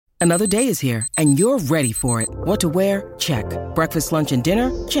Another day is here, and you're ready for it. What to wear? Check. Breakfast, lunch, and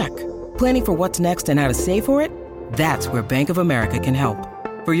dinner? Check. Planning for what's next and how to save for it? That's where Bank of America can help.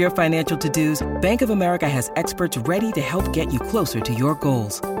 For your financial to-dos, Bank of America has experts ready to help get you closer to your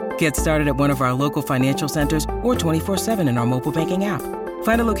goals. Get started at one of our local financial centers or 24/7 in our mobile banking app.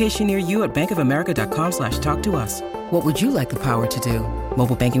 Find a location near you at bankofamerica.com/talktous. What would you like the power to do?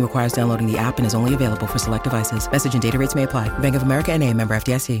 Mobile banking requires downloading the app and is only available for select devices. Message and data rates may apply. Bank of America N.A., member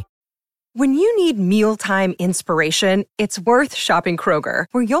FDIC. When you need mealtime inspiration, it's worth shopping Kroger,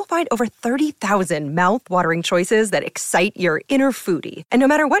 where you'll find over 30,000 mouth-watering choices that excite your inner foodie. And no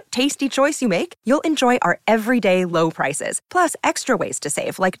matter what tasty choice you make, you'll enjoy our everyday low prices, plus extra ways to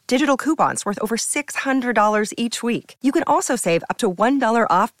save, like digital coupons worth over $600 each week. You can also save up to $1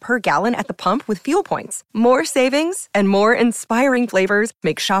 off per gallon at the pump with fuel points. More savings and more inspiring flavors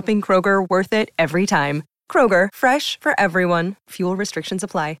make shopping Kroger worth it every time. Kroger, fresh for everyone. Fuel restrictions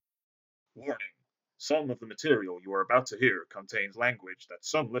apply. Warning. Some of the material you are about to hear contains language that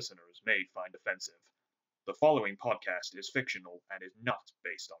some listeners may find offensive. The following podcast is fictional and is not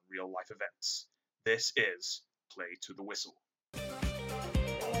based on real-life events. This is Play to the Whistle.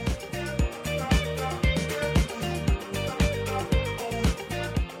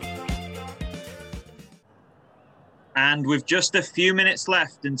 And with just a few minutes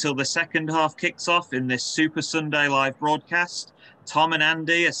left until the second half kicks off in this Super Sunday live broadcast, Tom and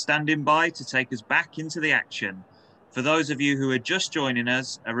Andy are standing by to take us back into the action. For those of you who are just joining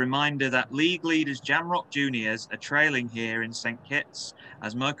us, a reminder that league leaders Jamrock Juniors are trailing here in St Kitts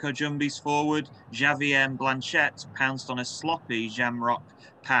as Moko Jumbi's forward Javier Blanchette pounced on a sloppy Jamrock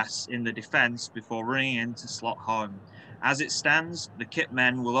pass in the defence before running in to slot home. As it stands, the Kit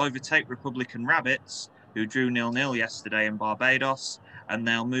men will overtake Republican Rabbits, who drew 0-0 yesterday in Barbados, and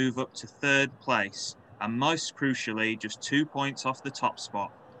they'll move up to third place, and most crucially, just 2 points off the top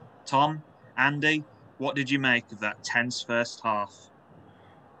spot. Tom, Andy, what did you make of that tense first half?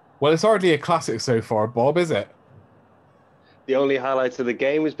 Well, it's hardly a classic so far, Bob, is it? The only highlight of the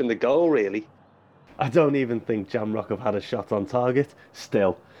game has been the goal, really. I don't even think Jamrock have had a shot on target.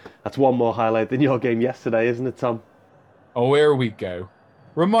 Still, that's one more highlight than your game yesterday, isn't it, Tom? Oh, here we go.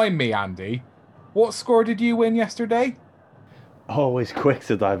 Remind me, Andy, what score did you win yesterday? Always quick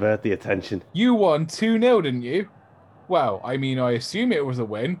to divert the attention. You won 2-0, didn't you? Well, I mean, I assume it was a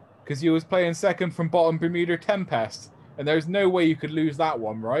win, because you was playing second from bottom Bermuda Tempest, and there's no way you could lose that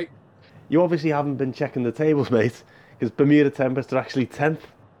one, right? You obviously haven't been checking the tables, mate, because Bermuda Tempest are actually 10th.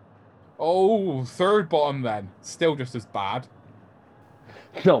 Oh, third bottom then. Still just as bad.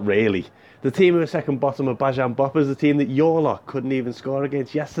 Not really. The team who are second bottom of Bajan Bop is the team that your lot couldn't even score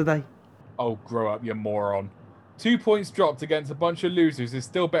against yesterday. Oh, grow up, you moron. 2 points dropped against a bunch of losers is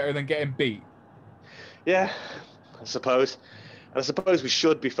still better than getting beat. Yeah, I suppose. And I suppose we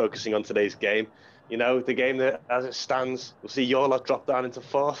should be focusing on today's game. You know, the game that, as it stands, we'll see your lot drop down into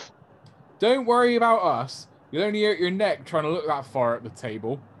fourth. Don't worry about us. You'll only hurt your neck trying to look that far at the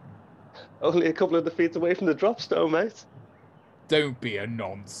table. Only a couple of defeats away from the drop stone, mate. Don't be a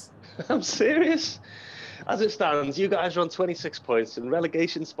nonce. I'm serious. As it stands, you guys are on 26 points and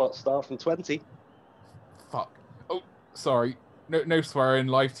relegation spots start from 20. Fuck. Oh, sorry. No swearing,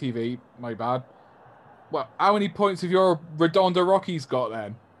 live TV. My bad. Well, how many points have your Redonda Rockies got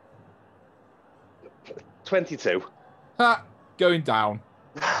then? 22. Ha! Going down.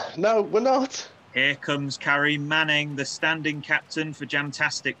 No, we're not. Here comes Carrie Manning, the standing captain for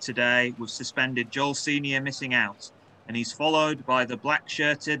Jamtastic today, with suspended Joel Senior missing out. And he's followed by the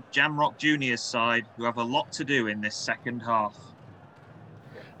black-shirted Jamrock Juniors side, who have a lot to do in this second half.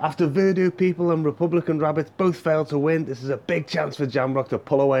 After Voodoo People and Republican Rabbits both failed to win, this is a big chance for Jamrock to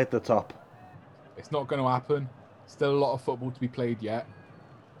pull away at the top. It's not going to happen. Still a lot of football to be played yet.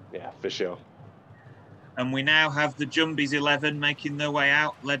 Yeah, for sure. And we now have the Jumbies 11 making their way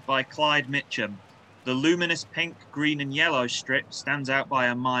out, led by Clyde Mitchum. The luminous pink, green and yellow strip stands out by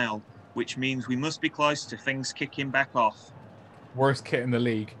a mile, which means we must be close to things kicking back off. Worst kit in the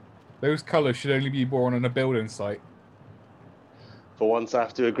league. Those colours should only be worn on a building site. For once, I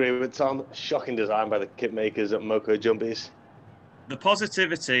have to agree with Tom. Shocking design by the kit makers at Moko Jumbies. The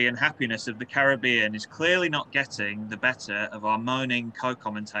positivity and happiness of the Caribbean is clearly not getting the better of our moaning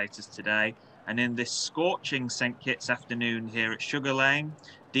co-commentators today. And in this scorching St Kitts afternoon here at Sugar Lane,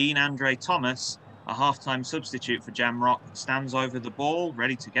 Dean Andre Thomas, a half-time substitute for Jamrock, stands over the ball,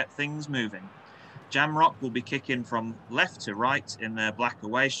 ready to get things moving. Jamrock will be kicking from left to right in their black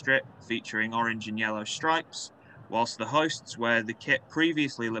away strip, featuring orange and yellow stripes, whilst the hosts wear the kit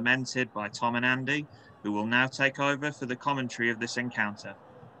previously lamented by Tom and Andy, who will now take over for the commentary of this encounter.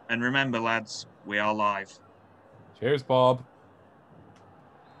 And remember, lads, we are live. Cheers, Bob.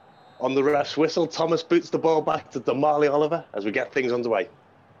 On the ref's whistle, Thomas boots the ball back to Damali Oliver as we get things underway.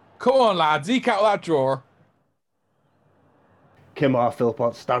 Come on, lads, eke out that drawer. Kimar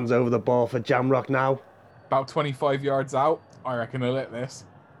Philpott stands over the ball for Jamrock now. About 25 yards out. I reckon he'll hit this.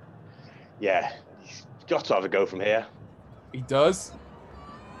 Yeah, he's got to have a go from here. He does.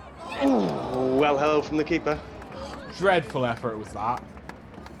 Ooh, well held from the keeper. Dreadful effort was that.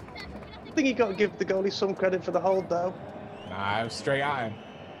 I think you got to give the goalie some credit for the hold, though. Nah, it was straight at him.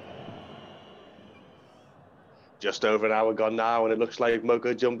 Just over an hour gone now, and it looks like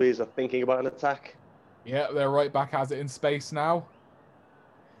Mocha Jumbies are thinking about an attack. Yeah, their right back has it in space now.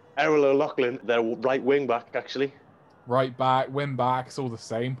 Errol O'Loughlin, their right wing back, actually. Right back, wing back, it's all the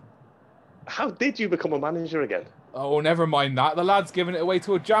same. How did you become a manager again? Oh, never mind that. The lad's giving it away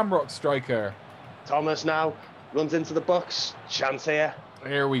to a Jamrock striker. Thomas now runs into the box. Chance here.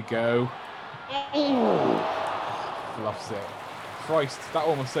 Here we go. Ooh. Fluffs it. Christ, that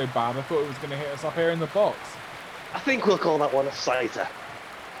one was so bad. I thought it was going to hit us up here in the box. I think we'll call that one a sighter.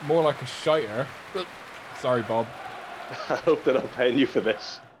 More like a shiter. Sorry, Bob. I hope they're not paying you for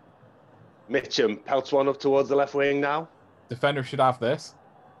this. Mitchum pelts one up towards the left wing now. Defender should have this.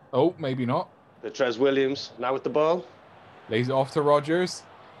 Oh, maybe not. Petrez Williams now with the ball. Lays it off to Rogers.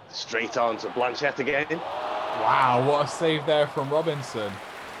 Straight on to Blanchett again. Wow, what a save there from Robinson.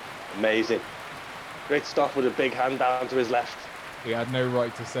 Amazing. Great stop with a big hand down to his left. He had no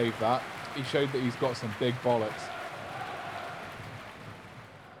right to save that. He showed that he's got some big bollocks.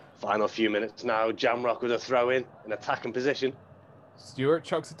 Final few minutes now. Jamrock with a throw in attacking position. Stewart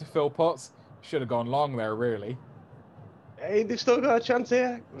chucks it to Philpotts. Should have gone long there, really. Hey, they've still got a chance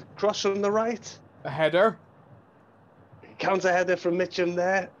here. Cross from the right. A header. Counter header from Mitchum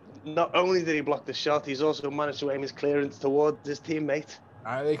there. Not only did he block the shot, he's also managed to aim his clearance towards his teammate.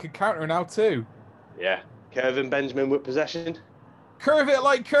 They could counter now too. Yeah. Kevin Benjamin with possession. Curve it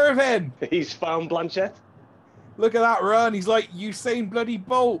like curving. He's found Blanchett. Look at that run. He's like Usain bloody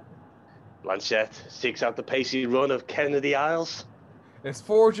Bolt. Blanchett seeks out the pacey run of Kennedy Isles. There's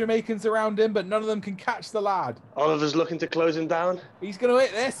 4 Jamaicans around him, but none of them can catch the lad. Oliver's looking to close him down. He's going to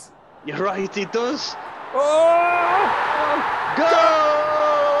hit this. You're right, he does. Oh! Go!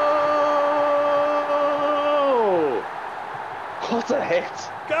 What a hit.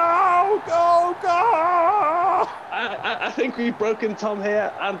 Go, go, go! I think we've broken Tom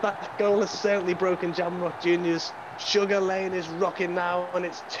here, and that goal has certainly broken Jamrock Juniors. Sugar Lane is rocking now, and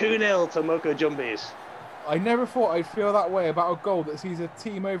it's 2-0 to Mocha Jumbies. I never thought I'd feel that way about a goal that sees a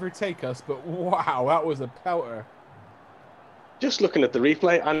team overtake us, but wow, that was a pelter. Just looking at the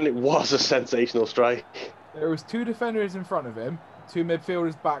replay, and it was a sensational strike. There was 2 defenders in front of him, 2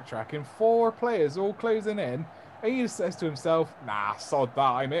 midfielders backtracking, 4 players all closing in, and he just says to himself, nah, sod that,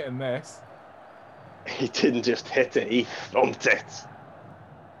 I'm hitting this. He didn't just hit it, he thumped it.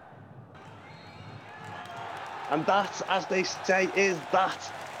 And that, as they say, is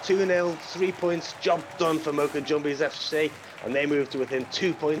that. 2-0, 3 points, job done for Mocha Jumbies FC, and they move to within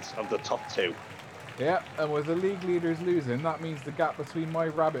 2 points of the top 2. Yeah, and with the league leaders losing, that means the gap between my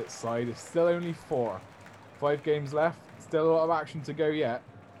Rabbits side is still only 4. 5 games left, still a lot of action to go yet.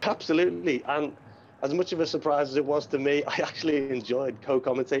 Absolutely, and as much of a surprise as it was to me, I actually enjoyed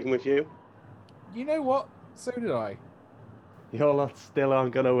co-commentating with you. You know what? So did I. Your lot still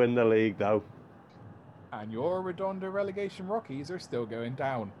aren't going to win the league, though. And your Redondo relegation Rockies are still going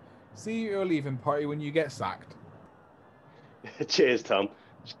down. See you at your leaving party when you get sacked. Cheers, Tom.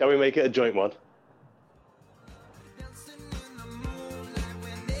 Shall we make it a joint one?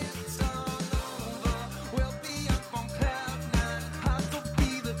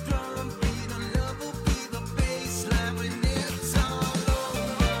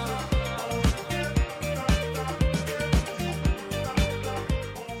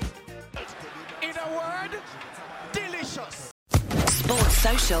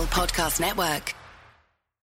 Social Podcast Network.